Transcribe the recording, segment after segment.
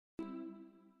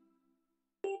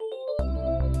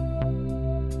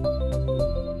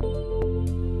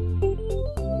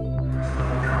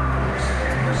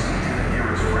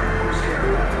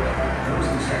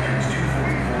Sections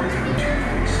 244 through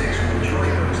 246 will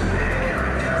join those in the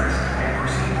head-carrying terrace and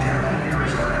proceed down the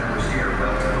nearest ladder or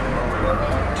stairwell to the lower level.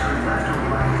 Turn left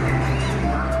or right and continue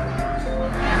up.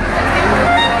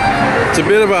 It's a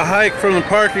bit of a hike from the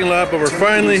parking lot, but we're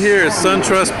finally here at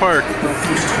SunTrust Park.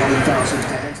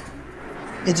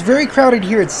 It's very crowded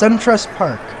here at SunTrust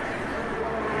Park.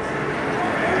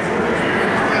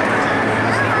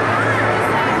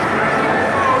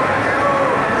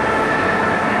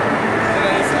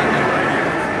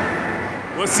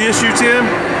 What's the issue, Tim?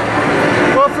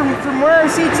 Well, from where our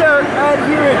seats are at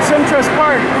here at SunTrust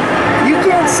Park, you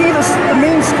can't see the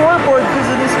main scoreboard because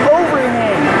of this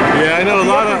overhang. Yeah, I know a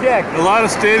lot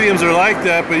of stadiums are like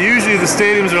that, but usually the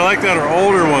stadiums are like that are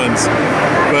older ones.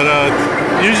 But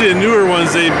usually the newer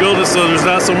ones, they build it so there's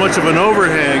not so much of an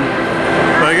overhang.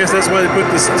 But I guess that's why they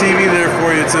put this TV there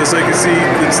for you, so you can see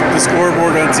the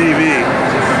scoreboard on TV.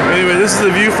 Anyway, this is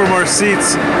the view from our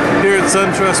seats here at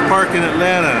SunTrust Park in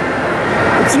Atlanta.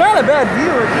 It's not a bad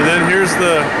view. And then here's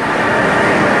the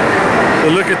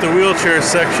look at the wheelchair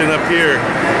section up here.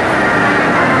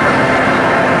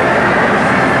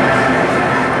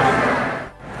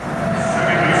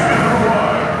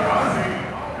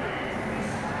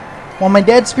 While my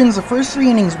dad spends the first 3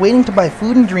 innings waiting to buy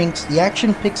food and drinks, the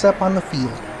action picks up on the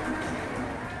field.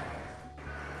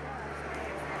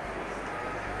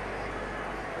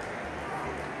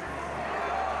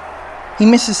 He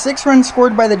misses 6 runs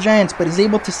scored by the Giants, but is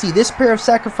able to see this pair of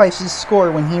sacrifices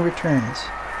score when he returns.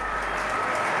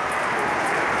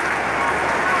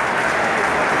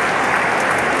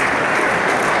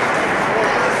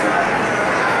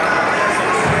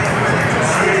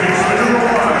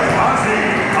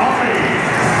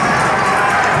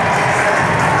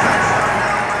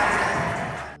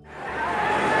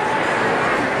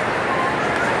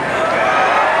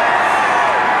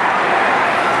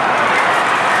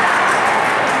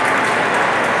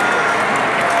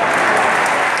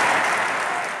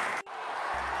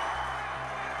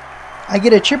 I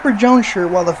get a Chipper Jones shirt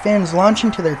while the fans launch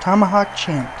into their Tomahawk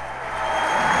chant.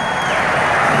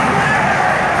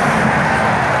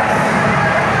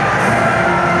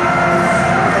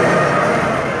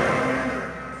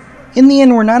 In the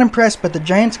end, we're not impressed, but the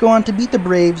Giants go on to beat the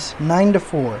Braves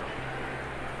 9-4.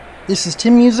 This is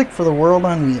Tim Music for the World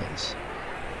on Wheels.